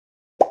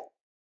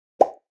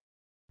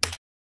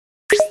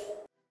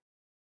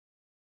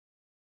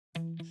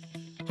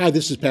Hi,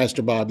 this is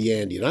Pastor Bob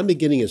Yandian. I'm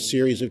beginning a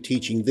series of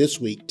teaching this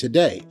week,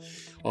 today,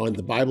 on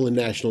the Bible and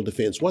national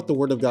defense, what the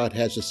Word of God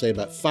has to say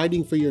about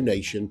fighting for your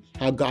nation,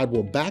 how God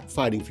will back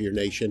fighting for your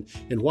nation,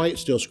 and why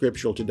it's still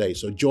scriptural today.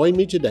 So join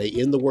me today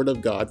in the Word of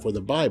God for the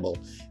Bible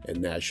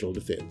and national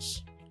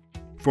defense.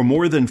 For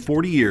more than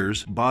 40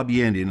 years, Bob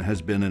Yandian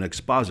has been an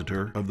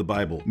expositor of the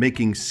Bible,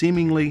 making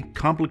seemingly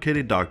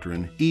complicated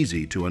doctrine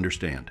easy to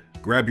understand.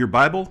 Grab your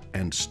Bible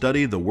and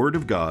study the Word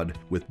of God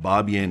with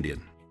Bob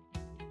Yandian.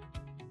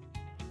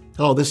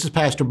 Oh, this is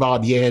Pastor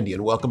Bob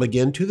Yandian. Welcome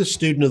again to the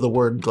Student of the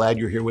Word. Glad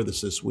you're here with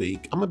us this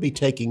week. I'm going to be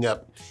taking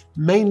up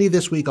mainly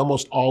this week,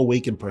 almost all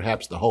week, and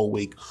perhaps the whole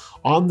week,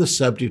 on the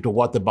subject of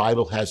what the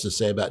Bible has to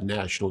say about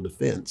national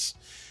defense.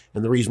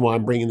 And the reason why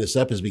I'm bringing this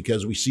up is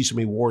because we see so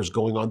many wars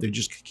going on. They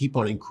just keep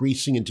on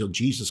increasing until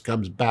Jesus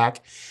comes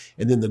back.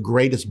 And then the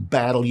greatest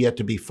battle yet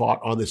to be fought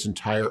on this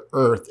entire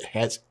earth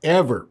has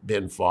ever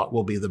been fought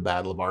will be the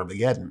Battle of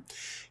Armageddon.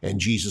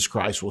 And Jesus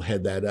Christ will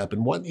head that up.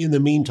 And what, in the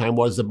meantime,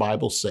 what does the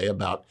Bible say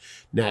about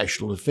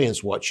national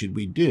defense? What should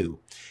we do?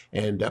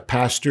 And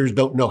pastors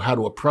don't know how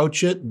to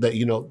approach it.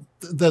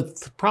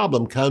 The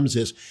problem comes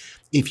is,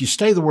 if you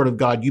study the Word of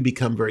God, you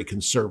become very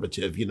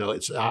conservative.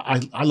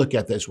 I look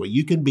at it this way.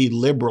 You can be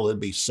liberal and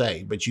be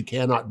saved, but you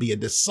cannot be a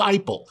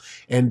disciple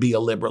and be a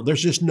liberal.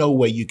 There's just no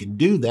way you can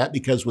do that,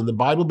 because when the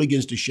Bible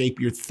begins to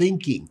shape your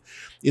thinking,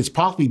 it's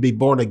possible to be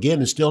born again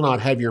and still not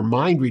have your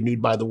mind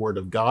renewed by the Word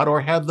of God or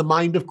have the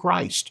mind of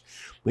Christ.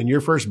 When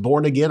you're first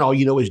born again, all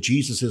you know is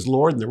Jesus is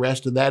Lord, and the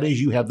rest of that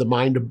is you have the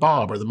mind of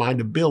Bob or the mind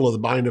of Bill or the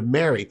mind of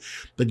Mary.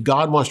 But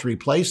God wants to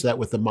replace that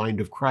with the mind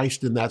of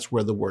Christ, and that's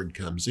where the Word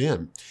comes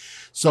in.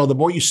 So the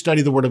more you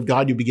study the Word of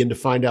God, you begin to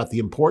find out the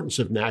importance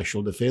of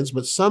national defense,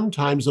 but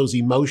sometimes those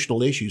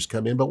emotional issues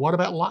come in. But what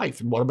about life?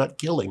 And what about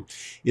killing?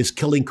 Is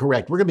killing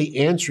correct? We're going to be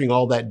answering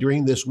all that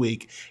during this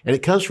week, and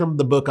it comes from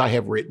the book I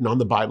have written on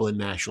the Bible and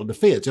national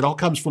defense. It all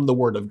comes from the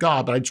Word of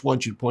God, but I just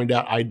want you to point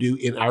out, I do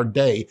in our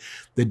day,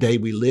 the day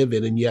we live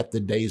in, and yet the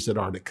days that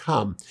are to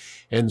come.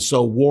 And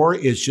so war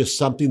is just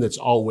something that's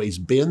always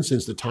been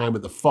since the time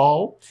of the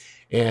fall.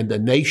 And a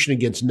nation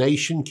against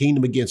nation,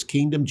 kingdom against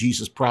kingdom.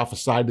 Jesus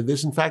prophesied to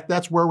this. In fact,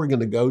 that's where we're going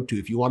to go to.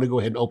 If you want to go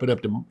ahead and open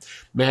up to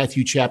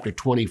Matthew chapter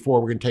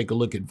 24, we're going to take a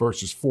look at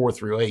verses 4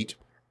 through 8.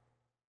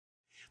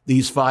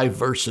 These 5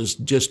 verses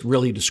just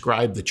really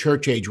describe the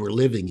church age we're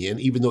living in,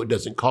 even though it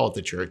doesn't call it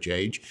the church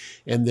age.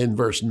 And then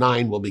verse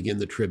 9 will begin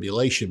the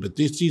tribulation. But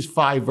these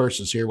 5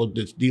 verses here will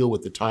just deal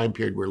with the time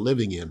period we're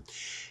living in.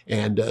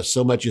 And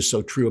so much is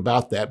so true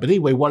about that. But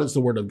anyway, what does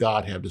the Word of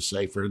God have to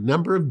say? For a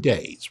number of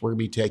days, we're going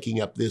to be taking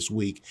up this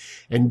week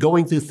and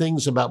going through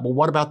things about, well,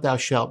 what about thou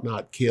shalt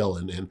not kill?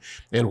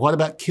 And what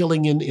about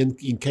killing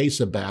in case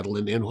of battle?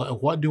 And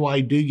what do I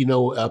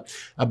do,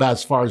 about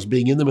as far as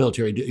being in the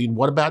military? And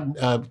what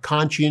about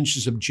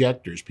conscientious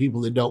objectors,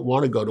 people that don't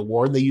want to go to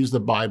war, and they use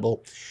the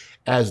Bible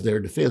as their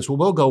defense? Well,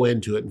 we'll go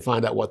into it and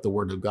find out what the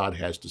Word of God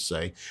has to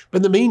say. But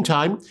in the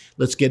meantime,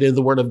 let's get into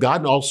the Word of God.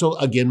 And also,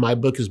 again, my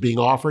book is being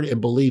offered.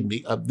 And believe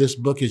me, this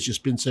book has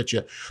just been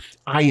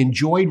I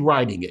enjoyed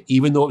writing it,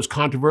 even though it was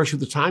controversial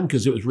at the time,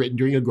 because it was written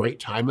during a great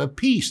time of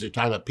peace. At a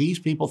time of peace,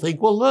 people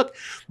think, well, look,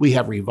 we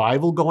have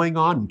revival going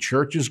on and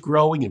churches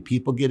growing and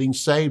people getting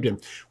saved. And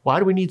why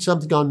do we need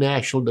something on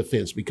national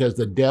defense? Because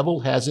the devil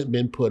hasn't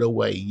been put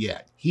away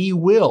yet. He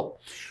will.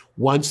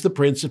 Once the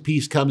Prince of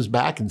Peace comes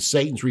back and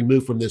Satan's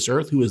removed from this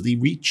earth, who is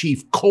the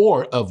chief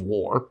core of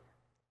war,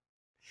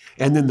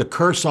 and then the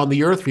curse on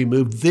the earth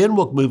removed, then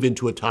we'll move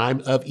into a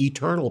time of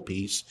eternal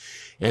peace.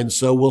 And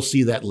so we'll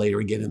see that later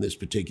again in this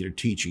particular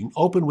teaching.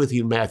 Open with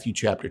you Matthew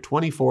chapter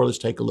 24. Let's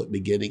take a look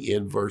beginning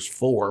in verse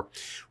 4.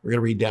 We're going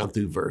to read down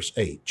through verse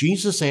 8.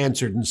 Jesus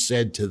answered and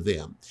said to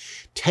them,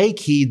 take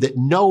heed that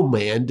no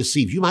man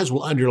deceive you. You might as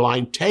well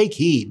underline, take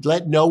heed,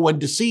 let no one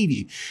deceive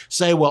you.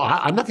 Say, well,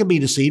 I'm not going to be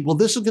deceived. Well,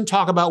 this is going to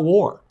talk about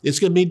war. It's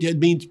going to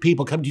mean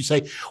people come to you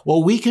and say,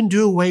 well, we can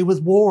do away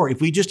with war.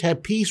 If we just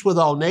have peace with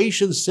all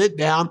nations, sit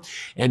down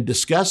and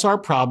discuss our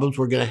problems,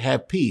 we're going to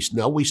have peace.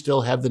 No, we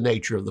still have the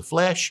nature of the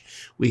flesh.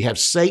 We have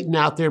Satan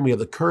out there, and we have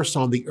the curse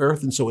on the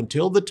earth. And so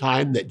until the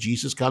time that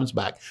Jesus comes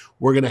back,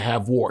 we're going to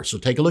have war. So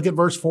take a look at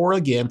verse 4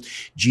 again.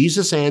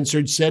 Jesus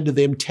answered, said to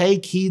them,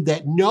 take heed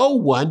that no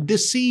one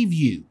deceive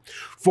you.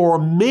 For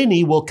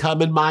many will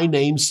come in my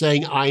name,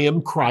 saying, I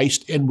am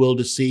Christ, and will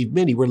deceive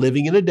many. We're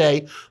living in a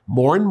day,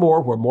 more and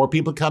more, where more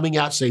people coming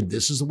out saying,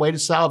 this is the way to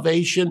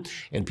salvation,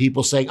 and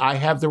people saying, I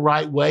have the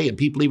right way, and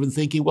people even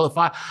thinking, well,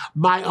 if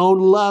my own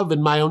love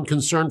and my own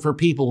concern for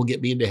people will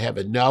get me into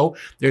heaven. No,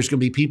 there's going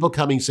to be people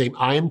coming saying,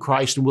 I am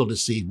Christ, and will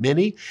deceive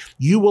many.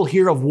 You will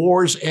hear of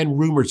wars and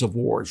rumors of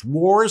wars.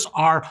 Wars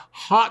are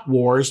hot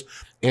wars,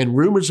 and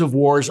rumors of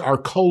wars are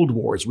cold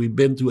wars. We've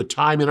been through a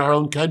time in our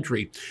own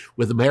country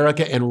with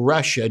America and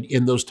Russia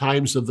in those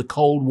times of the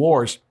Cold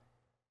Wars.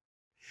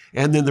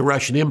 And then the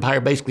Russian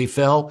Empire basically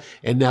fell,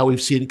 and now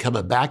we've seen it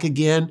coming back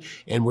again,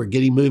 and we're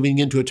moving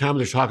into a time,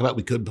 there's talk about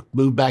we could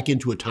move back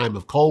into a time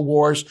of Cold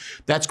Wars.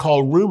 That's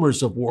called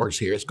rumors of wars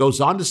here. It goes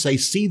on to say,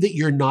 see that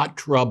you're not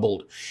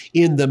troubled.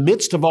 In the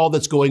midst of all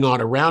that's going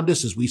on around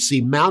us, as we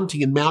see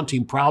mounting and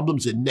mounting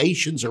problems in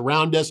nations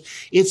around us,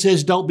 it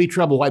says, don't be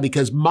troubled. Why?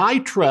 Because my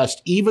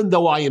trust, even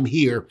though I am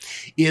here,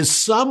 is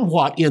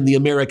somewhat in the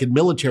American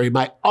military.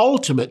 My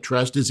ultimate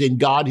trust is in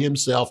God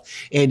himself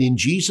and in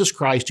Jesus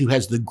Christ, who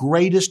has the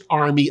greatest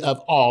army of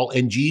all,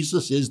 and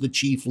Jesus is the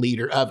chief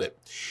leader of it.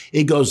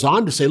 It goes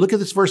on to say, look at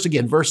this verse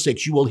again, verse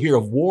 6, you will hear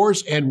of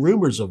wars and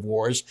rumors of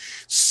wars.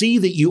 See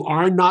that you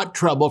are not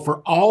troubled, for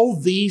all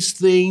these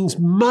things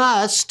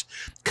must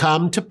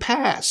come to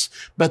pass,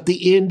 but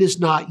the end is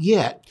not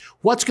yet.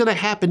 What's going to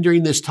happen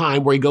during this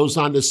time where he goes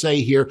on to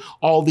say here,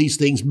 all these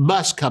things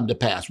must come to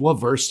pass? Well,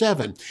 verse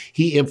 7,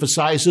 he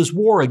emphasizes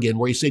war again,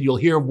 where he said, you'll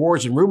hear of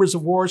wars and rumors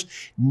of wars.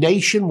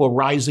 Nation will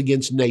rise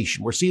against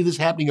nation. We're seeing this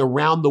happening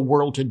around the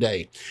world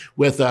today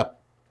with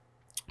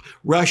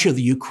Russia,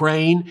 the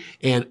Ukraine,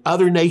 and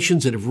other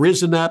nations that have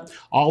risen up,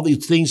 all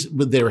these things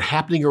that are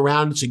happening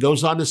around us. It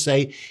goes on to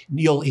say,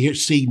 you'll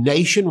see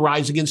nation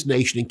rise against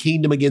nation and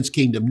kingdom against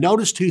kingdom.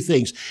 Notice two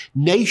things.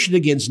 Nation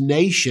against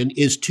nation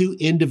is two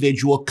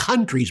individual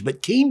countries,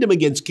 but kingdom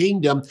against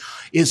kingdom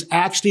is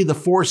actually the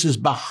forces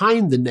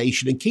behind the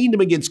nation. And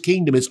kingdom against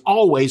kingdom is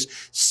always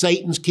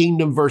Satan's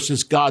kingdom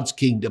versus God's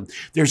kingdom.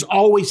 There's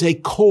always a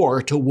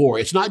core to war.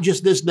 It's not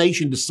just this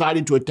nation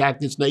decided to attack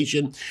this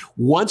nation.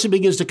 Once it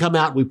begins to come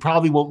out, we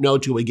probably won't know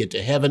till we get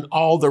to heaven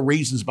all the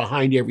reasons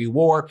behind every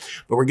war,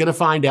 but we're going to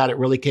find out it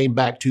really came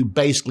back to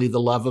basically the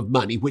love of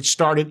money, which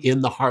started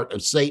in the heart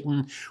of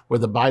Satan, where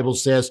the Bible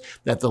says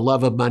that the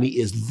love of money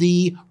is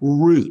the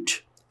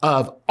root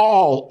of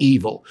all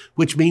evil,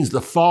 which means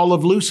the fall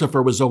of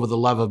Lucifer was over the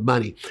love of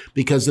money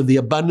because of the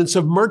abundance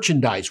of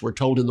merchandise. We're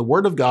told in the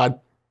Word of God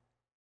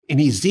in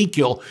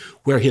Ezekiel,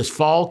 where his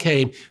fall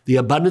came, the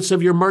abundance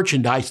of your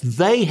merchandise,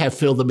 they have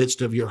filled the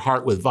midst of your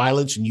heart with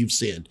violence, and you've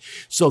sinned.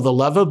 So the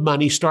love of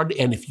money started,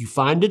 and if you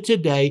find it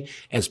today,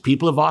 as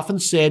people have often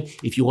said,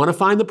 if you want to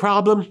find the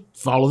problem,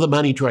 follow the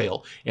money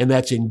trail. And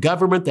that's in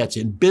government, that's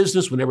in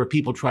business. Whenever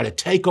people try to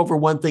take over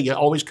one thing, it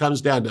always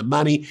comes down to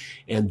money.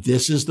 And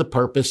this is the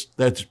purpose.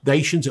 That's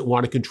nations that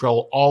want to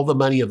control all the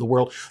money of the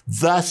world.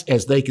 Thus,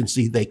 as they can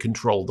see, they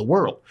control the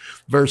world.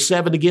 Verse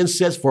 7 again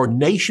says, for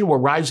nation will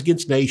rise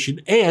against nation,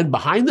 and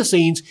behind the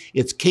scenes,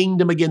 it's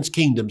kingdom against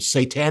kingdom,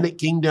 satanic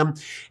kingdom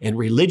and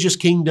religious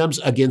kingdoms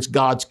against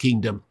God's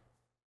kingdom.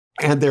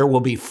 And there will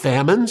be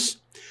famines,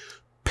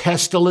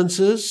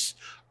 pestilences,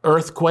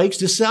 earthquakes.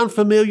 Does sound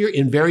familiar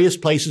in various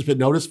places, but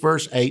notice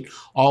verse 8,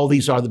 all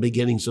these are the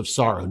beginnings of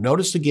sorrow.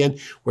 Notice again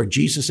where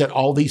Jesus said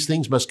all these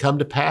things must come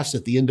to pass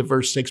at the end of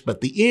verse 6, but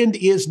the end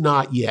is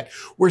not yet.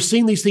 We're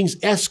seeing these things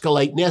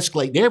escalate and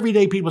escalate. And every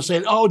day people are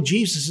saying, oh,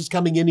 Jesus is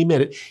coming any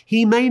minute.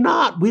 He may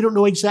not. We don't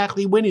know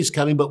exactly when he's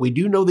coming, but we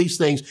do know these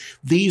things.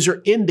 These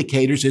are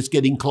indicators it's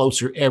getting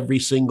closer every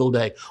single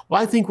day.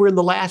 Well, I think we're in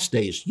the last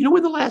days. You know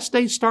when the last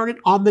days started?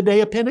 On the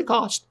day of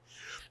Pentecost.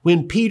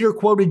 When Peter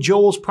quoted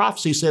Joel's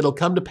prophecy, said it'll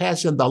come to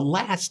pass in the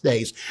last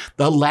days.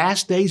 The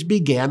last days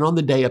began on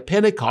the day of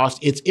Pentecost.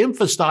 It's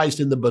emphasized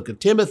in the book of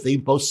Timothy,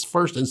 both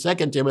 1st and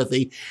 2nd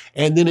Timothy,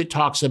 and then it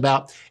talks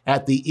about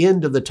at the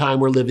end of the time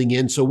we're living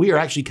in. So we are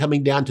actually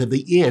coming down to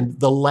the end,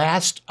 the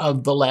last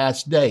of the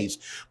last days.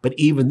 But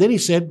even then he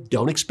said,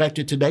 don't expect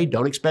it today,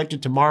 don't expect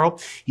it tomorrow.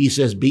 He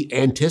says, be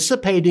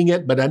anticipating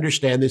it, but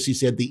understand this. He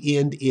said, the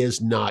end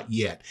is not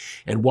yet.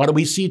 And what do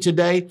we see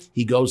today?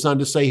 He goes on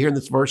to say here in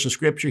this verse of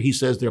scripture, he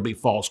says, there'll be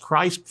false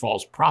Christ,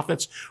 false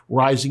prophets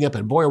rising up.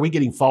 And boy, are we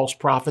getting false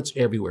prophets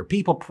everywhere.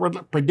 People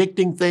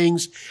predicting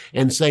things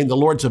and saying the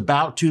Lord's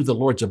about to,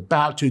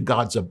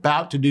 God's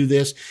about to do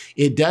this.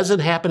 It doesn't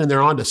happen and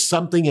they're on to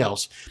something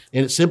else.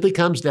 And it simply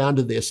comes down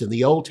to this. In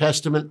the Old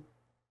Testament,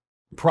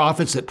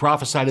 prophets that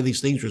prophesied of these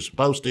things were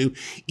supposed to,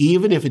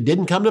 even if it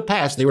didn't come to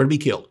pass, they were to be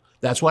killed.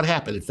 That's what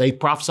happened. If they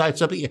prophesied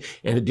something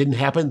and it didn't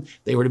happen,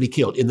 they were to be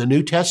killed. In the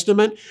New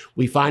Testament,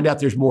 we find out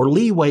there's more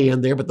leeway in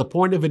there, but the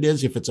point of it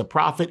is if it's a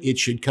prophet, it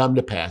should come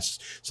to pass.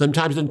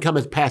 Sometimes it doesn't come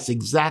to pass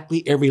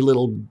exactly every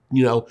little,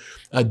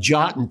 a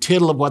jot and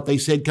tittle of what they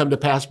said come to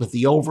pass, but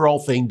the overall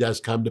thing does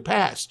come to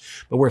pass.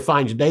 But we're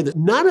finding today that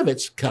none of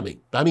it's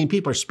coming. I mean,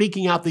 people are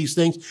speaking out these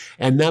things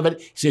and none of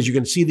it. He says you're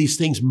going to see these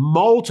things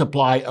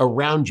multiply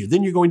around you.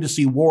 Then you're going to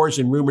see wars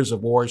and rumors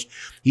of wars.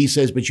 He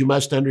says, but you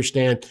must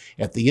understand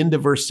at the end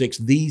of verse 6,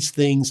 these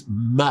things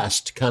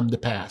must come to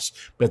pass,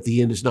 but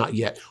the end is not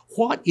yet.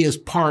 What is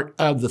part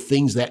of the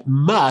things that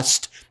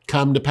must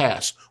come to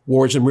pass?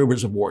 Wars and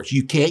rumors of wars.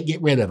 You can't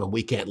get rid of them.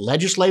 We can't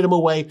legislate them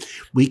away.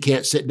 We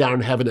can't sit down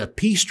and have enough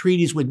peace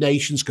treaties with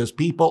nations because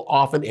people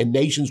often and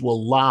nations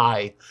will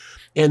lie.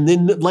 And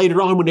then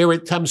later on, whenever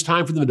it comes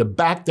time for them to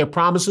back their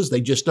promises,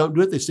 they just don't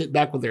do it. They sit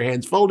back with their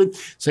hands folded,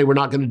 say, we're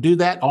not going to do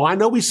that. Oh, I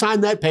know we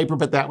signed that paper,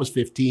 but that was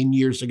 15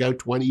 years ago,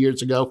 20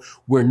 years ago.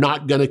 We're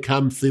not going to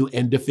come through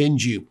and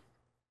defend you.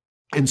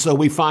 And so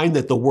we find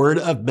that the word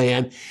of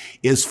man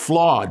is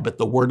flawed, but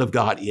the word of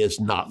God is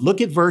not. Look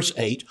at verse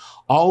 8.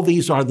 All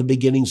these are the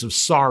beginnings of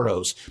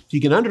sorrows.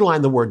 You can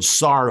underline the word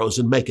sorrows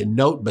and make a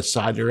note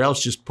beside it, or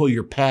else just pull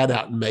your pad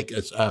out and make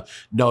a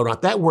note on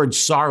it. That word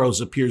sorrows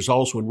appears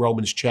also in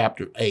Romans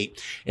chapter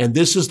 8. And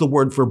this is the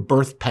word for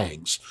birth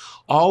pangs.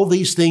 All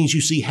these things you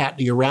see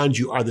happening around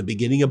you are the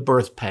beginning of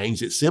birth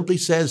pangs. It simply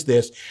says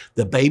this: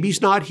 the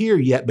baby's not here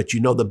yet, but you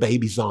know the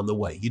baby's on the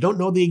way. You don't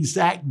know the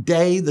exact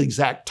day, the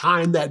exact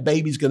time that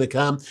baby's going to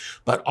come,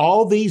 but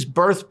all these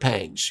birth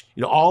pangs,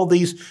 all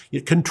these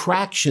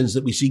contractions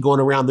that we see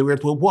going around the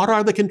earth. Well, what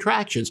are the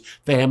contractions?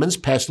 Famines,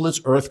 pestilence,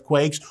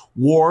 earthquakes,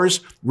 wars,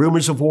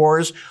 rumors of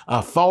wars,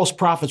 false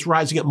prophets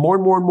rising up. More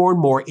and more and more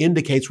and more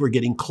indicates we're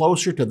getting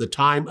closer to the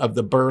time of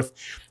the birth.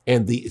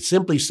 And it's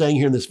simply saying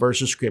here in this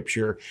verse of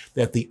scripture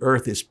that the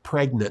earth is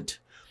pregnant.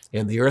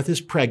 And the earth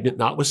is pregnant,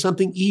 not with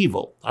something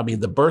evil. I mean,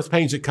 the birth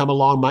pains that come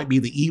along might be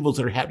the evils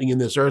that are happening in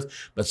this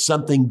earth, but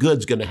something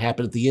good's going to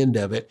happen at the end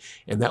of it.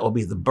 And that will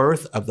be the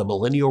birth of the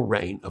millennial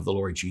reign of the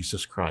Lord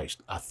Jesus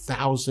Christ.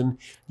 1,000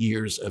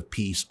 years of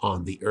peace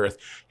on the earth,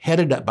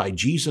 headed up by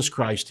Jesus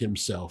Christ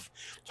himself.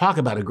 Talk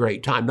about a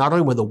great time. Not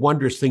only will the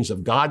wondrous things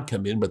of God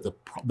come in, but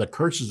the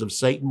curses of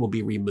Satan will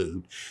be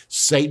removed.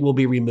 Satan will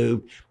be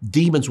removed.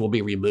 Demons will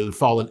be removed.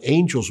 Fallen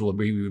angels will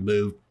be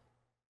removed.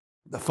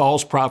 The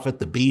false prophet,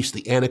 the beast,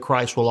 the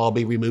Antichrist will all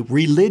be removed.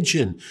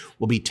 Religion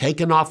will be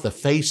taken off the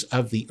face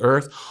of the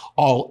earth.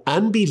 All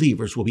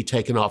unbelievers will be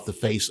taken off the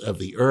face of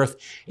the earth.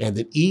 And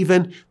then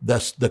even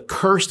the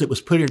curse that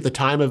was put here at the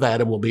time of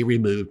Adam will be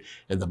removed.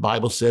 And the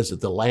Bible says that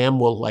the lamb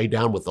will lay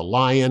down with the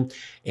lion,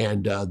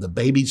 and the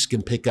babies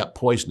can pick up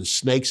poisonous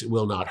snakes. It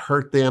will not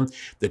hurt them.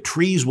 The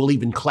trees will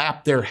even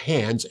clap their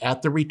hands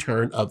at the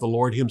return of the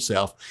Lord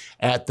himself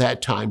at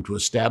that time to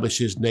establish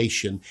his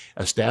nation,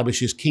 establish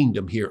his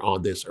kingdom here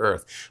on this earth.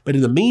 But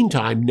in the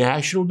meantime,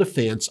 national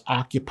defense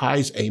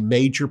occupies a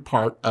major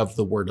part of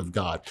the Word of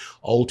God,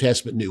 Old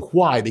Testament, New.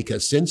 Why?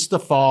 Because since the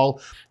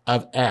fall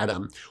of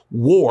Adam,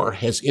 war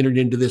has entered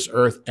into this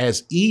earth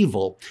as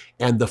evil,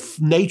 and the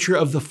nature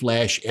of the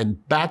flesh,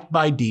 and backed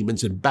by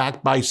demons and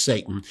backed by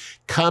Satan,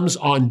 comes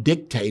on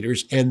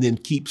dictators and then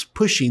keeps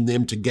pushing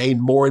them to gain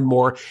more and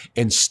more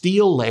and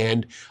steal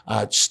land,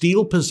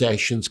 steal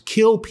possessions,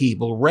 kill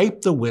people,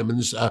 rape the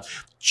women,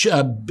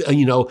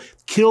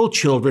 kill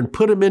children,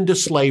 put them into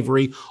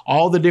slavery,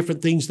 all the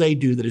different things they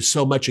do that is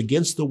so much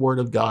against the Word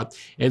of God.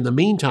 And in the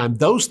meantime,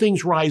 those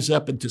things rise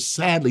up, and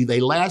sadly, they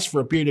last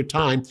for a period of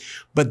time.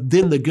 But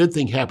then the good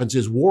thing happens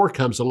is war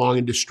comes along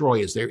and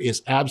destroys. There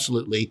is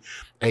absolutely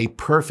a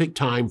perfect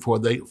time for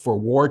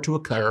war to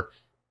occur.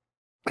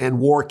 And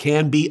war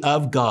can be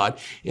of God.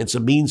 It's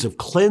a means of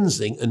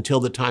cleansing until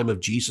the time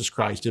of Jesus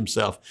Christ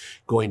himself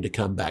going to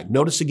come back.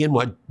 Notice again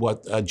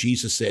what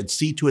Jesus said: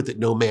 see to it that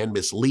no man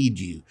mislead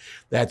you.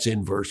 That's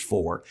in verse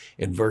 4.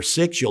 In verse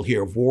 6, you'll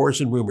hear of wars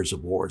and rumors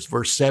of wars.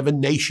 Verse 7,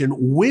 nation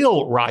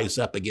will rise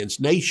up against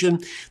nation.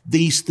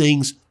 These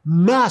things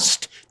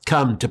must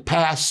come to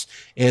pass.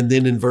 And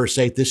then in verse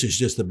 8, this is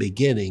just the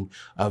beginning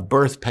of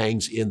birth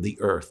pangs in the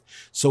earth.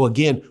 So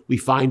again, we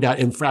find out,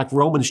 in fact,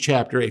 Romans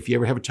chapter, if you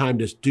ever have time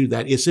to do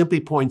that, it simply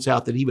points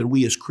out that even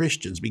we as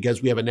Christians,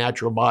 because we have a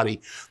natural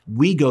body,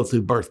 we go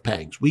through birth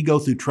pangs. We go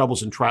through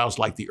troubles and trials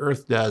like the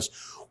earth does.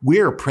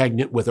 We're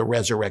pregnant with a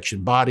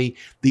resurrection body.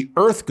 The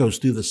earth goes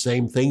through the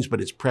same things,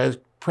 but it's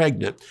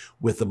pregnant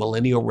with the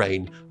millennial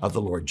reign of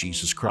the Lord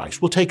Jesus Christ.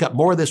 We'll take up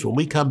more of this when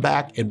we come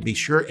back, and be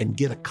sure and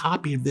get a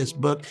copy of this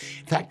book.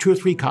 In fact, 2 or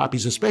 3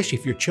 copies, especially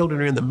if your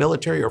children are in the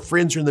military or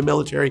friends are in the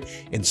military,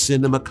 and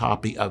send them a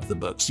copy of the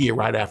book. See you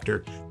right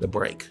after the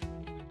break.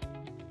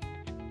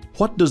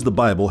 What does the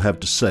Bible have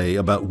to say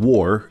about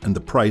war and the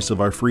price of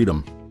our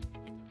freedom?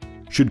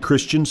 Should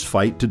Christians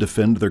fight to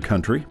defend their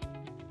country?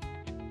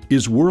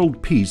 Is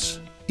world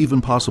peace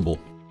even possible?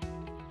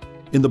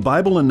 In the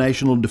Bible and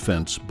National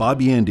Defense,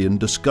 Bob Yandian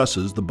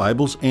discusses the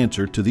Bible's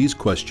answer to these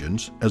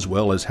questions, as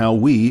well as how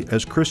we,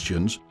 as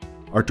Christians,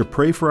 are to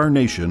pray for our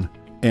nation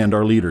and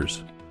our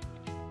leaders.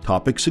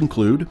 Topics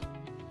include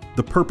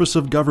the purpose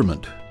of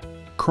government,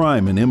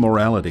 crime and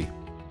immorality,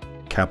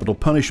 capital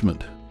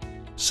punishment,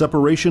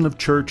 separation of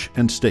church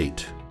and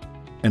state,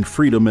 and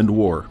freedom and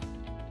war.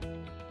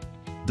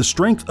 The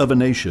strength of a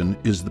nation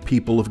is the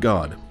people of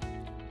God.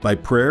 By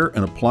prayer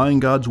and applying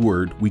God's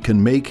Word, we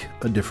can make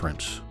a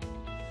difference.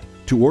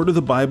 To order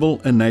the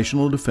Bible and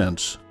National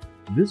Defense,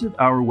 visit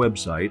our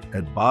website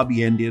at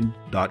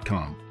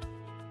bobyandian.com.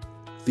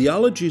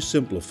 Theology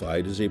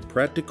Simplified is a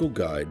practical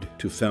guide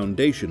to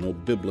foundational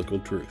biblical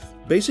truth.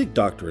 Basic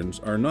doctrines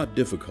are not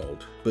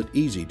difficult, but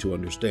easy to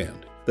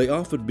understand. They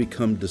often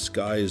become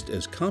disguised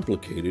as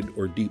complicated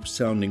or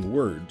deep-sounding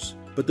words,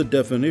 but the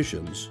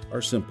definitions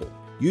are simple.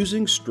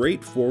 Using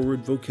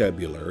straightforward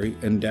vocabulary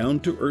and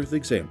down-to-earth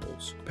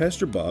examples,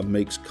 Pastor Bob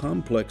makes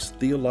complex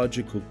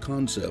theological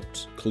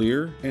concepts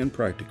clear and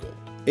practical.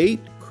 8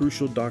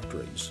 crucial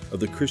doctrines of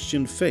the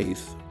Christian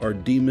faith are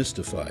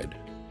demystified: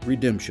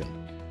 redemption,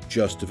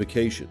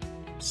 justification,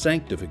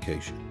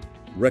 sanctification,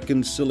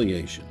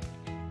 reconciliation,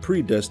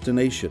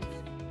 predestination,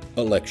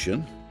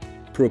 election,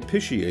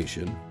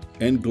 propitiation,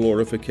 and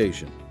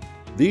glorification.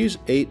 These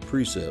 8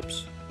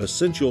 precepts,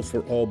 essential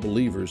for all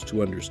believers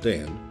to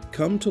understand,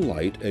 come to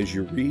light as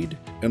you read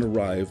and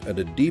arrive at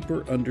a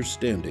deeper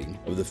understanding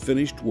of the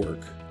finished work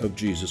of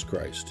Jesus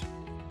Christ.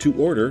 To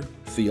order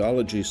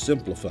Theology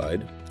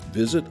Simplified,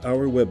 visit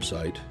our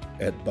website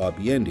at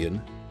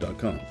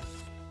bobyandian.com.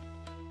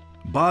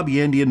 Bob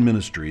Yandian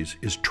Ministries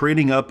is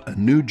training up a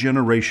new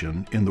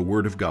generation in the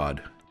Word of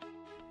God.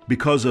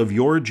 Because of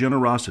your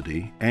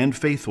generosity and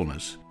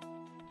faithfulness,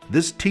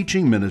 this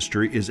teaching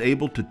ministry is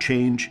able to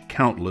change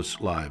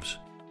countless lives.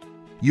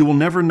 You will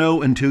never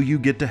know until you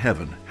get to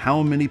heaven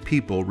how many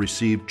people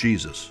received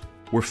Jesus,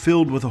 were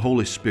filled with the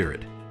Holy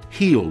Spirit,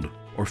 healed,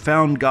 or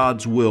found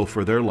God's will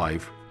for their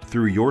life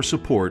through your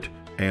support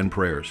and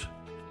prayers.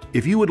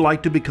 If you would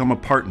like to become a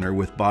partner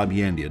with Bob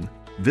Yandian,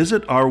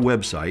 visit our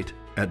website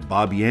at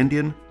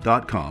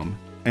bobyandian.com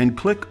and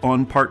click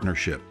on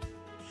Partnership.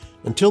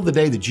 Until the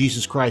day that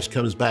Jesus Christ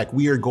comes back,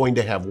 we are going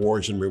to have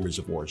wars and rumors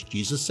of wars.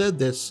 Jesus said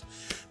this,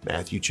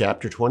 Matthew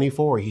chapter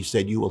 24. He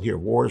said, you will hear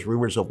wars,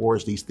 rumors of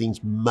wars. These things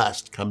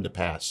must come to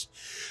pass.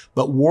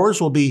 But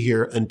wars will be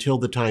here until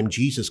the time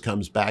Jesus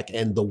comes back,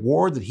 and the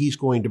war that he's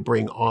going to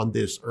bring on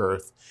this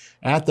earth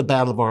at the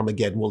Battle of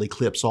Armageddon will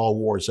eclipse all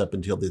wars up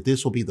until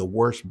this will be the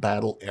worst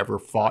battle ever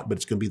fought, but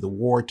it's going to be the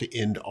war to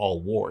end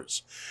all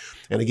wars.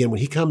 And again, when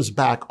he comes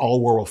back, all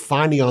war will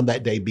finally on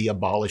that day be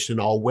abolished and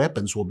all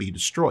weapons will be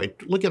destroyed.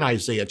 Look at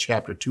Isaiah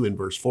chapter 2 and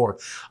verse 4.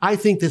 I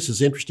think this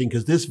is interesting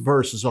because this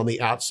verse is on the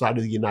outside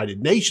of the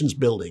United Nations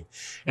building.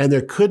 And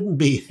there couldn't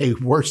be a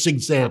worse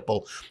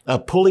example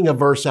of pulling a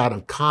verse out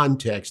of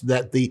context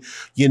that the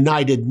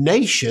United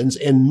Nations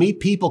and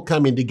people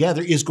coming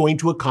together is going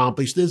to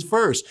accomplish this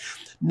verse.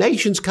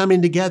 Nations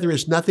coming together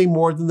is nothing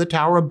more than the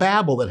Tower of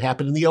Babel that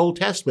happened in the Old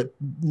Testament.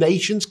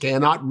 Nations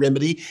cannot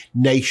remedy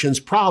nations'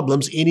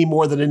 problems any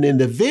more than an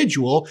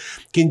individual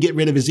can get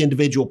rid of his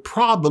individual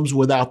problems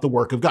without the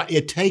work of God.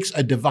 It takes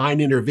a divine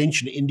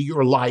intervention into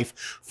your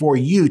life for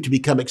you to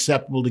become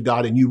acceptable to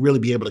God and you really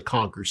be able to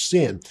conquer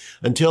sin.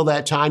 Until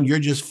that time, you're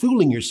just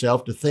fooling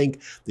yourself to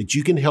think that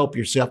you can help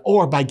yourself,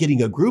 or by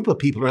getting a group of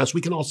people around us,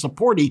 we can all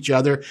support each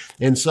other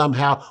and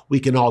somehow we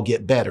can all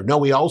get better. No,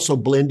 we also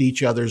blend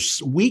each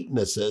other's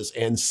weaknesses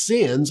and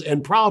sins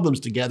and problems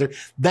together.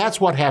 That's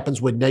what happens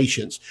with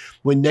nations.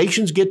 When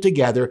nations get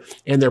together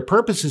and their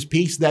purpose is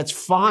peace, that's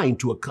fine,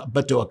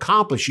 but to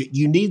accomplish it,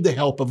 you need the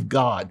help of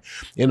God.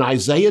 And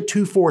Isaiah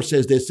 2:4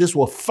 says this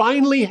will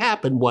finally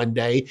happen one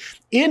day.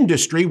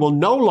 Industry will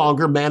no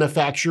longer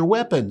manufacture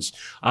weapons.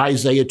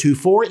 Isaiah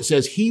 2:4, it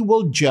says he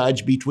will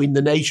judge between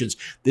the nations.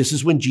 This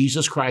is when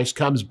Jesus Christ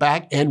comes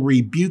back and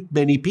rebuke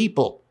many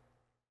people.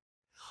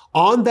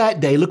 On that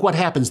day, look what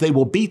happens. They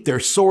will beat their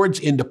swords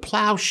into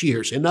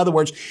plowshares. In other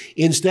words,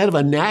 instead of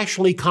a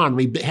national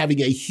economy having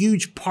a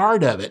huge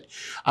part of it,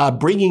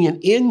 bringing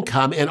in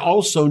income and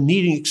also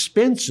needing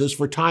expenses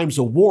for times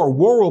of war,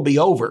 war will be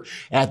over.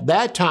 At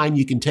that time,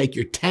 you can take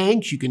your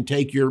tanks, you can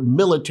take your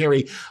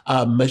military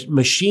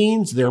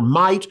machines, their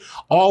might,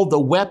 all the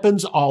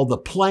weapons, all the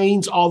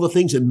planes, all the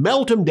things, and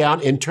melt them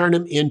down and turn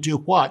them into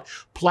what?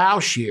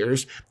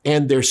 Plowshares,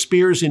 and their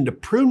spears into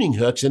pruning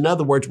hooks. In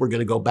other words, we're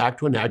going to go back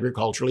to an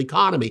agricultural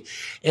economy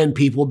and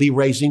people will be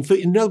raising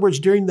food. In other words,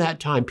 during that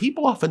time,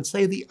 people often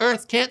say the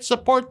earth can't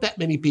support that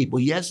many people.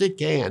 Yes, it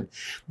can.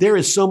 There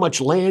is so much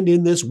land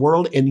in this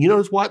world, and you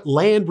notice what?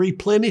 Land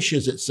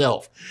replenishes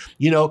itself.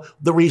 You know,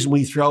 the reason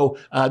we throw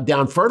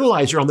down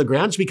fertilizer on the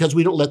ground is because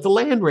we don't let the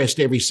land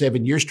rest every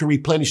 7 years to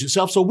replenish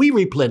itself, so we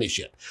replenish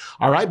it.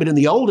 All right, but in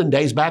the olden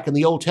days, back in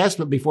the Old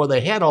Testament, before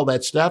they had all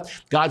that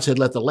stuff, God said,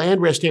 let the land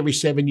rest every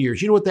 7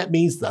 years. You know what that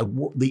means?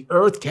 The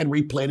earth can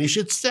replenish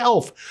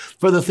itself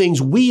for the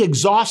things we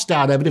exhaust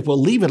out of it. If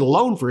we'll leave it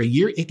alone for a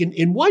year, it can,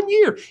 in 1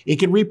 year, it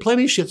can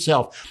replenish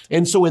itself.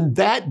 And so in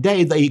that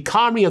day, the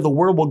economy of the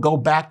world will go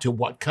back to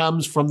what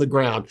comes from the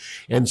ground.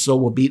 And so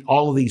we'll beat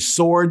all of these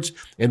swords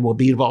and we'll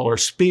beat all our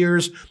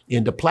spears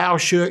into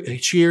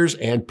plowshares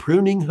and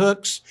pruning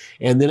hooks.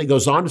 And then it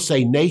goes on to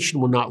say, nation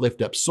will not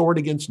lift up sword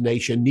against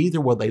nation, neither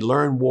will they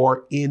learn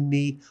war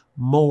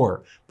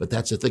anymore. But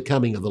that's at the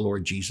coming of the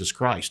Lord Jesus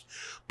Christ.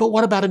 But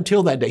what about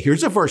until that day?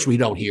 Here's a verse we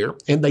don't hear,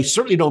 and they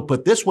certainly don't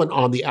put this one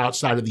on the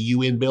outside of the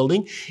UN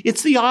building.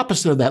 It's the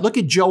opposite of that. Look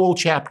at Joel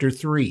chapter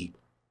 3.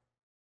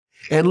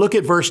 And look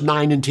at verse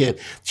 9 and 10.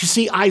 You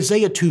see,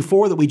 Isaiah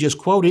 2:4 that we just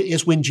quoted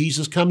is when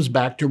Jesus comes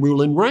back to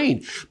rule and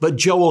reign. But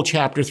Joel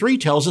chapter 3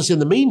 tells us in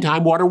the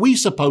meantime, what are we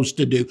supposed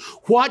to do?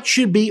 What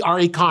should be our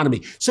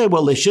economy? Say,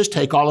 well, let's just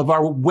take all of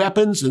our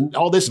weapons and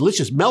all this, let's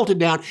just melt it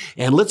down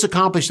and let's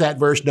accomplish that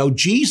verse. No,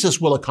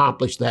 Jesus will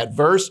accomplish that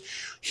verse.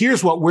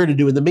 Here's what we're to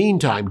do in the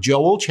meantime.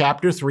 Joel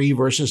chapter 3,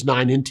 verses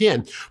 9 and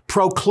 10.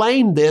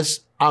 Proclaim this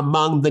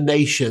among the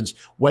nations.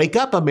 Wake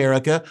up,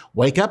 America.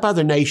 Wake up,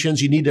 other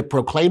nations. You need to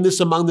proclaim this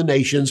among the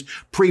nations.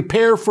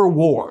 Prepare for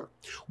war.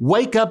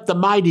 Wake up the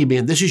mighty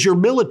men. This is your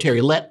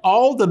military. Let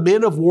all the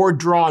men of war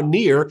draw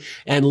near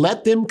and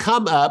let them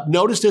come up.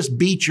 Notice this,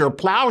 beat your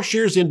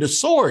plowshares into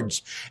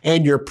swords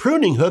and your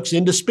pruning hooks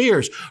into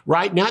spears.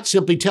 Right now, it's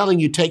simply telling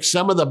you take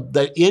some of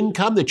the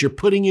income that you're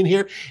putting in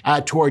here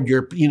toward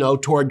your,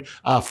 toward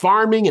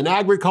farming and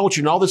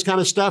agriculture and all this kind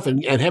of stuff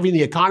and having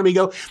the economy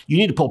go. You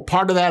need to pull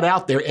part of that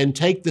out there and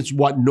take this,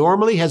 what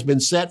normally has been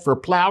set for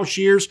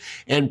plowshares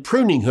and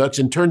pruning hooks,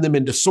 and turn them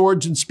into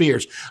swords and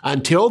spears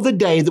until the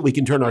day that we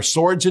can turn our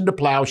swords into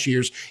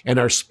plowshares and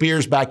our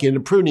spears back into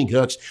pruning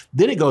hooks.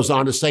 Then it goes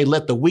on to say,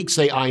 let the weak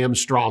say, I am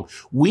strong.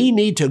 We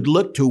need to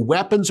look to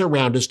weapons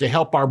around us to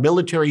help our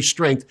military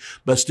strength,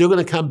 but still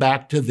going to come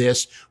back to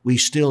this. We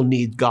still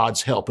need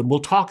God's help. And we'll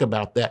talk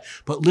about that.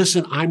 But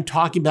listen, I'm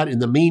talking about in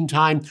the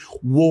meantime,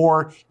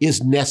 war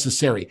is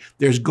necessary.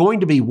 There's going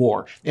to be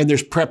war and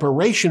there's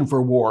preparation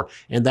for war.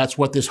 And that's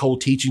what this whole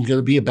teaching is going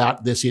to be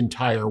about this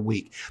entire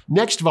week.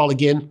 Next of all,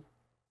 again,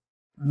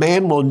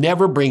 man will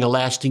never bring a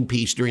lasting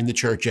peace during the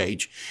church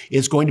age.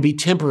 It's going to be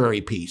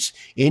temporary peace.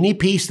 Any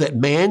peace that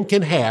man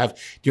can have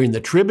during the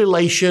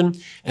tribulation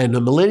and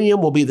the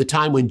millennium will be the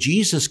time when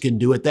Jesus can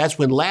do it. That's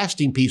when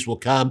lasting peace will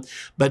come.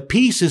 But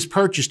peace is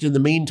purchased in the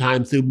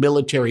meantime through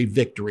military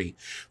victory.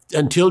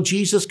 Until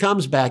Jesus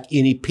comes back,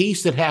 any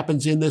peace that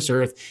happens in this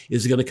earth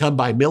is going to come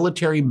by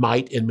military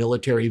might and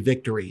military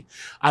victory.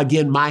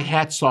 Again, my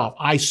hat's off.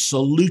 I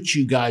salute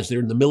you guys that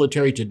are in the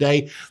military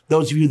today.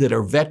 Those of you that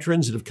are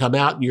veterans that have come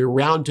out and you're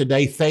around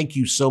today, thank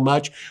you so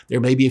much.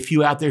 There may be a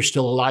few out there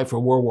still alive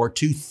from World War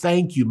II.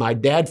 Thank you. My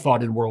dad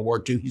fought in World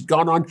War II. He's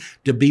gone on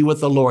to be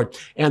with the Lord.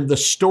 And the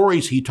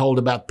stories he told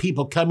about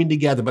people coming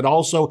together, but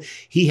also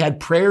he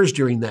had prayers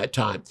during that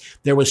time.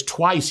 There was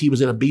twice he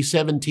was in a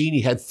B-17.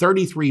 He had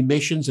 33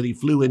 missions that he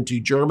flew into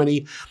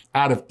Germany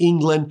out of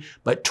England,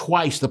 but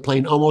twice the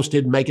plane almost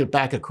didn't make it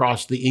back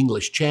across the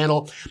English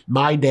Channel.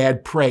 My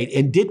dad prayed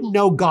and didn't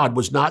know God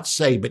was not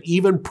saved, but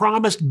even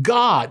promised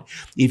God,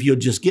 if you'll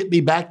just get me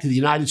back to the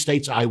United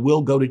States, I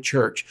will go to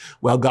church.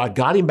 Well, God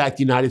got him back to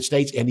the United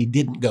States and he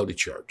didn't go to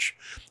church.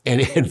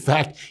 And in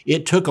fact,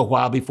 it took a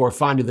while before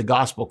finally the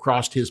gospel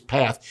crossed his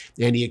path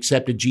and he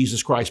accepted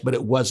Jesus Christ, but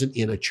it wasn't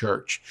in a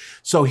church.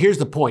 So here's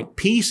the point.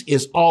 Peace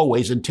is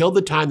always, until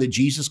the time that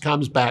Jesus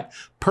comes back,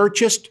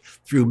 purchased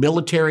through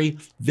military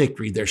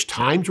victory. There's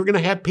times we're going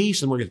to have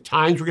peace and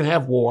times we're going to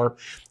have war.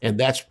 And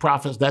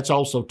that's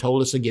also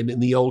told us again in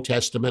the Old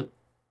Testament.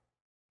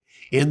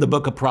 In the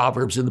book of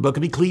Proverbs, in the book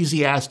of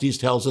Ecclesiastes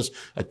tells us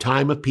a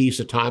time of peace,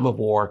 a time of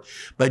war.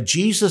 But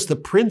Jesus, the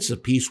Prince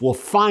of Peace, will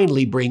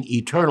finally bring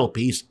eternal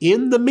peace.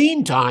 In the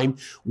meantime,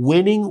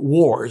 winning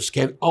wars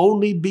can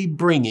only be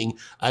bringing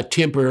a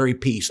temporary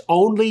peace.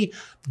 Only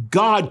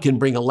God can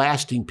bring a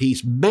lasting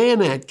peace.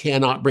 Man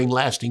cannot bring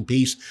lasting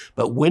peace,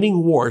 but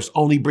winning wars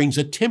only brings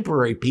a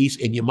temporary peace,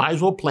 and you might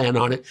as well plan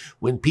on it.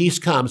 When peace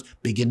comes,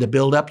 begin to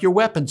build up your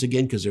weapons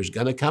again, because there's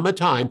going to come a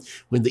time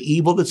when the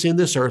evil that's in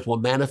this earth will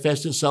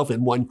manifest itself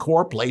in one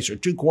core place or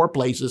two core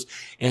places,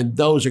 and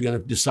those are going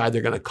to decide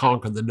they're going to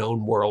conquer the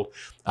known world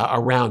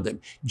around them.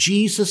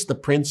 Jesus, the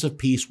Prince of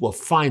Peace, will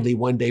finally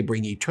one day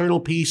bring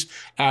eternal peace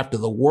after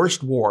the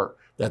worst war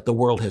that the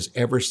world has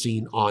ever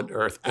seen on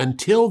earth.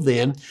 Until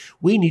then,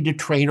 we need to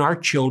train our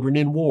children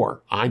in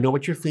war. I know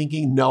what you're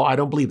thinking. No, I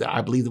don't believe that.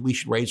 I believe that we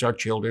should raise our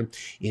children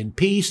in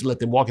peace and let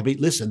them walk in peace.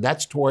 Listen,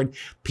 that's toward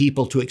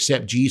people to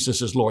accept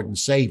Jesus as Lord and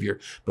Savior.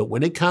 But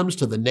when it comes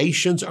to the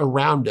nations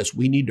around us,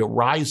 we need to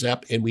rise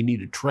up and we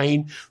need to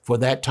train for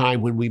that time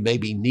when we may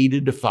be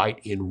needed to fight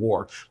in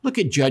war. Look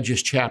at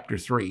Judges chapter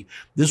 3.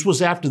 This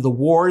was after the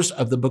wars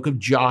of the book of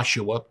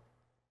Joshua.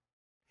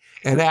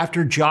 And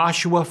after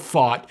Joshua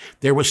fought,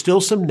 there were still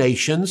some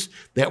nations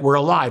that were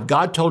alive.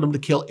 God told him to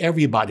kill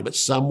everybody, but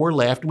some were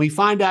left. And we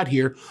find out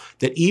here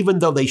that even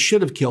though they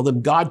should have killed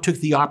them, God took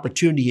the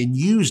opportunity and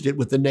used it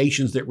with the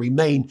nations that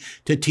remained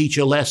to teach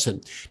a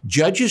lesson.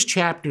 Judges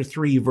chapter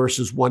 3,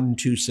 verses 1 and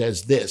 2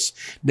 says this,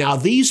 "Now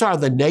these are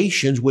the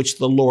nations which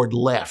the Lord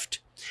left,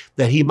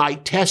 that he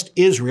might test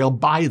Israel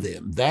by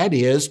them. That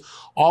is,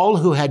 all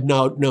who had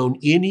not known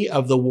any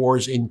of the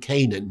wars in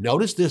Canaan."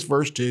 Notice this,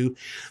 verse 2.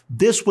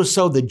 "This was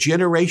so the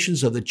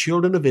generations of the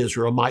children of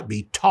Israel might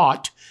be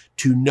taught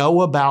to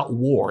know about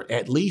war,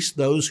 at least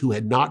those who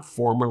had not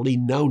formerly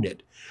known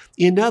it."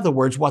 In other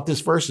words, what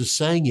this verse is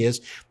saying is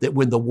that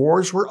when the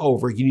wars were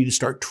over, you need to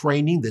start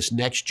training this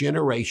next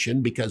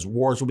generation because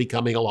wars will be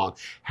coming along.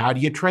 How do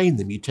you train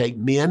them? You take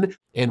men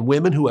and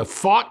women who have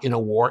fought in a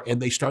war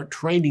and they start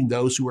training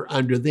those who are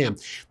under them.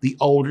 The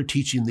older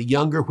teaching the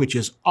younger, which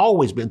has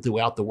always been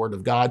throughout the Word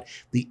of God.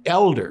 The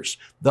elders,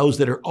 those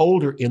that are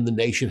older in the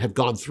nation, have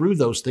gone through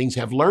those things,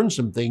 have learned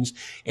some things.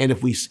 And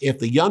if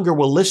the younger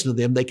will listen to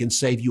them, they can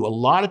save you a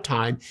lot of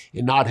time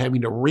in not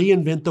having to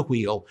reinvent the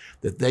wheel,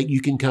 that you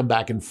can come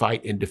back and fight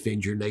and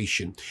defend your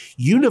nation.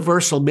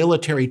 Universal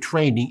military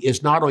training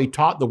is not only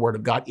taught in the Word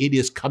of God, it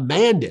is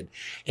commanded.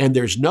 And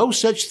there's no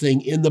such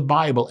thing in the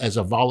Bible as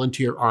a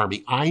volunteer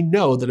army. I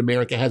know that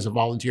America has a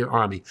volunteer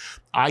army.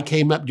 I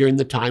came up during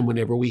the time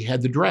whenever we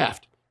had the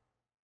draft.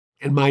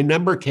 And my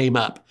number came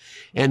up.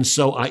 And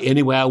so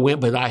anyway, I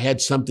went, but I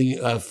had something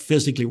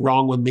physically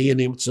wrong with me,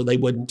 and so they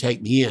wouldn't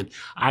take me in.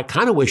 I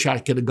kind of wish I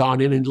could have gone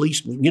in and at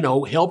least,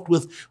 helped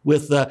with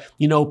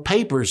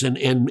papers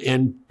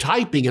and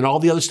typing and all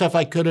the other stuff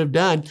I could have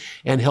done,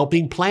 and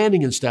helping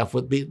planning and stuff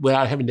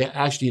without having to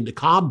actually into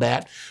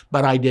combat,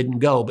 but I didn't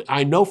go. But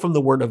I know from the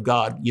Word of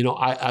God,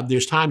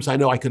 there's times I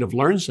know I could have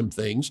learned some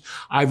things.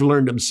 I've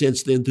learned them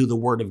since then through the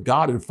Word of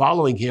God and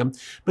following Him,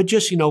 but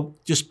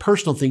just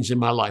personal things in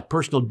my life,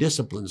 personal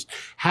disciplines,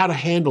 how to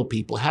handle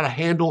people, how to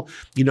handle,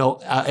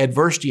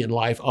 adversity in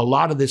life. A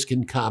lot of this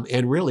can come,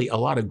 and really a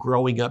lot of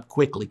growing up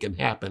quickly can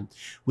happen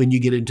when you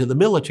get into the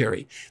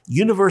military.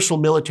 Universal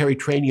military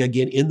training,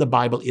 again, in the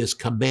Bible is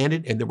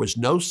commanded, and there was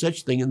no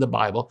such thing in the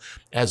Bible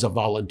as a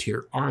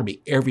volunteer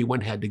army.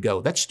 Everyone had to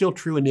go. That's still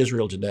true in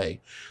Israel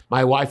today.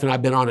 My wife and I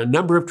have been on a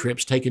number of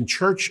trips, taking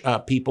church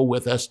people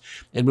with us,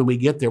 and when we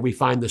get there, we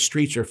find the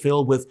streets are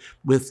filled with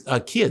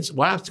kids.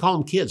 Well, I have to call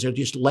them kids. They're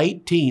just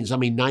late teens.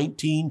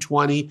 19,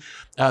 20,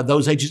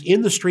 those ages,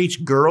 in the streets,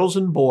 girls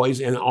and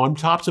boys, and on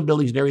tops of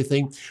buildings and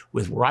everything,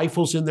 with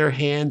rifles in their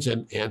hands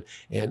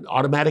and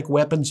automatic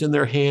weapons in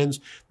their hands.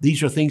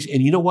 These are things,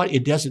 and you know what?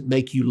 It doesn't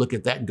make you look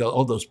at that and go,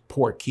 oh, those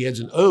poor kids,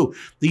 and oh,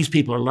 these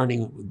people are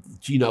learning,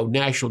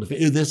 national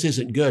defense. Ooh, this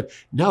isn't good.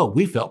 No,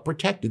 we felt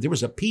protected. There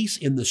was a peace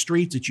in the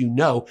streets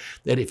that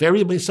that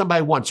if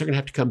somebody wants, they're going to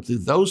have to come through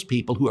those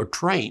people who are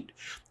trained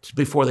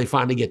before they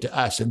finally get to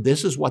us. And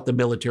this is what the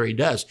military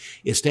does.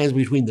 It stands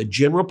between the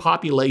general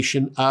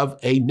population of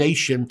a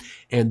nation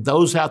and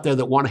those out there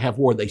that want to have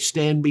war. They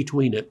stand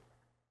between it.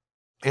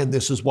 And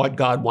this is what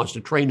God wants to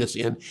train us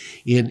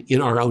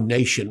in our own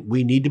nation.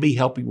 We need to be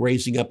helping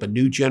raising up a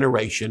new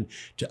generation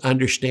to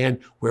understand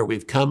where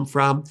we've come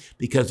from,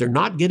 because they're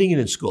not getting it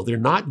in school. They're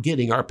not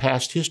getting our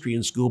past history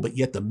in school, but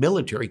yet the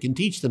military can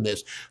teach them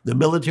this. The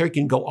military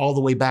can go all the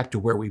way back to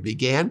where we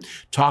began,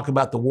 talk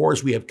about the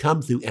wars we have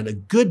come through, and a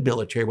good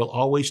military will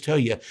always tell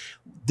you,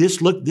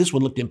 this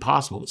one looked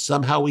impossible, but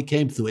somehow we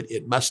came through it.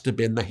 It must have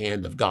been the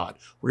hand of God.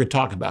 We're going to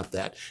talk about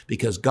that,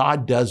 because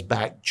God does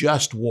back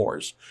just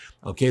wars.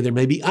 Okay, there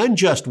may be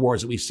unjust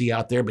wars that we see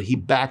out there, but He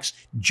backs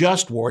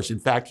just wars. In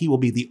fact, He will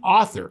be the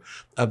author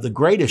of the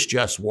greatest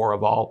just war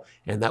of all,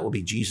 and that will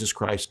be Jesus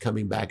Christ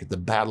coming back at the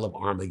Battle of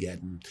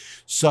Armageddon.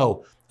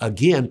 So,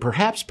 again,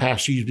 perhaps,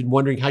 Pastor, you've been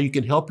wondering how you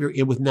can help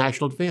with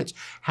national defense.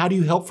 How do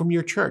you help from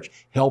your church?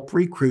 Help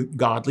recruit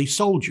godly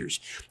soldiers.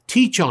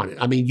 Teach on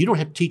it. You don't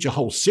have to teach a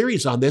whole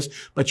series on this,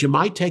 but you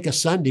might take a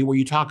Sunday where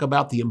you talk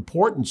about the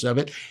importance of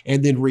it,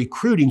 and then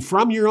recruiting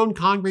from your own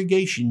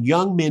congregation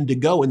young men to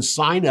go and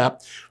sign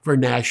up for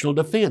national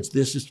defense.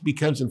 This is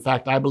because, in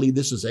fact, I believe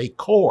this is a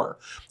core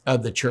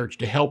of the church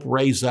to help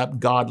raise up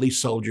godly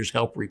soldiers,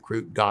 help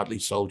recruit godly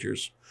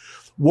soldiers.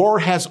 War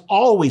has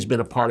always been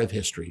a part of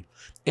history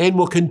and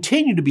will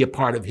continue to be a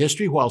part of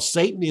history while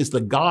Satan is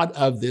the god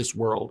of this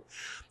world.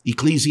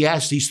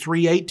 Ecclesiastes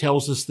 3:8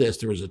 tells us this: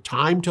 there is a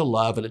time to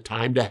love and a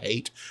time to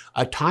hate,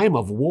 a time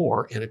of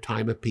war and a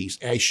time of peace.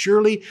 As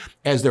surely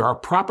as there are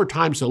proper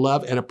times to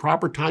love and a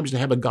proper times to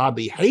have a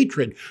godly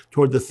hatred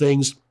toward the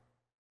things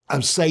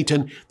of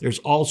Satan, there's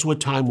also a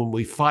time when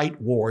we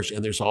fight wars,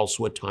 and there's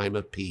also a time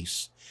of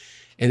peace.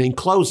 And in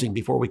closing,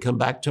 before we come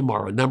back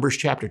tomorrow, Numbers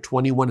chapter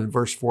 21 and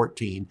verse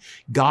 14,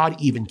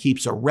 God even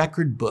keeps a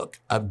record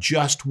book of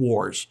just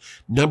wars.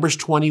 Numbers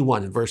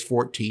 21 and verse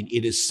 14,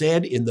 it is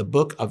said in the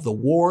book of the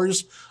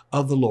wars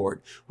of the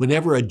Lord.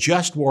 Whenever a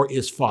just war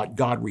is fought,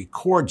 God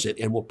records it,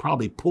 and we'll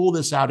probably pull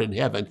this out in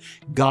heaven.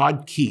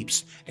 God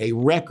keeps a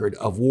record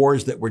of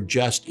wars that were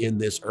just in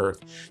this earth.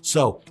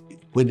 So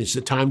when it's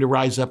the time to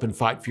rise up and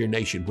fight for your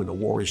nation, when a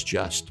war is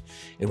just.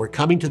 And we're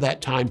coming to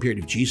that time period.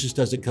 If Jesus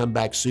doesn't come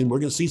back soon, we're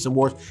going to see some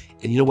wars.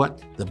 And you know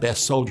what? The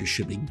best soldiers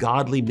should be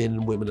godly men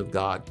and women of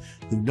God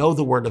who know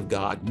the Word of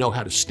God, know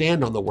how to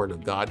stand on the Word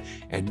of God,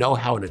 and know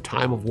how in a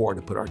time of war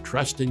to put our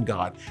trust in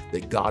God,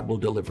 that God will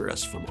deliver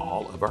us from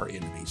all of our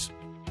enemies.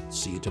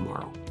 See you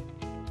tomorrow.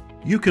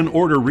 You can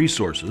order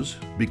resources,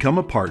 become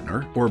a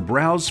partner, or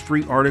browse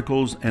free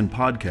articles and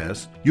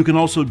podcasts. You can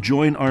also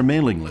join our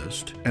mailing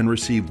list and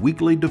receive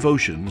weekly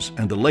devotions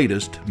and the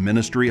latest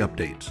ministry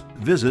updates.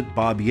 Visit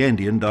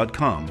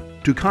bobyandian.com.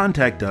 To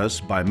contact us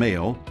by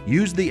mail,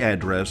 use the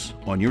address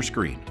on your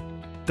screen.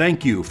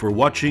 Thank you for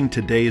watching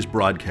today's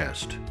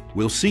broadcast.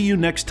 We'll see you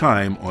next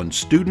time on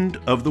Student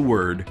of the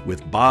Word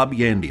with Bob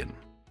Yandian.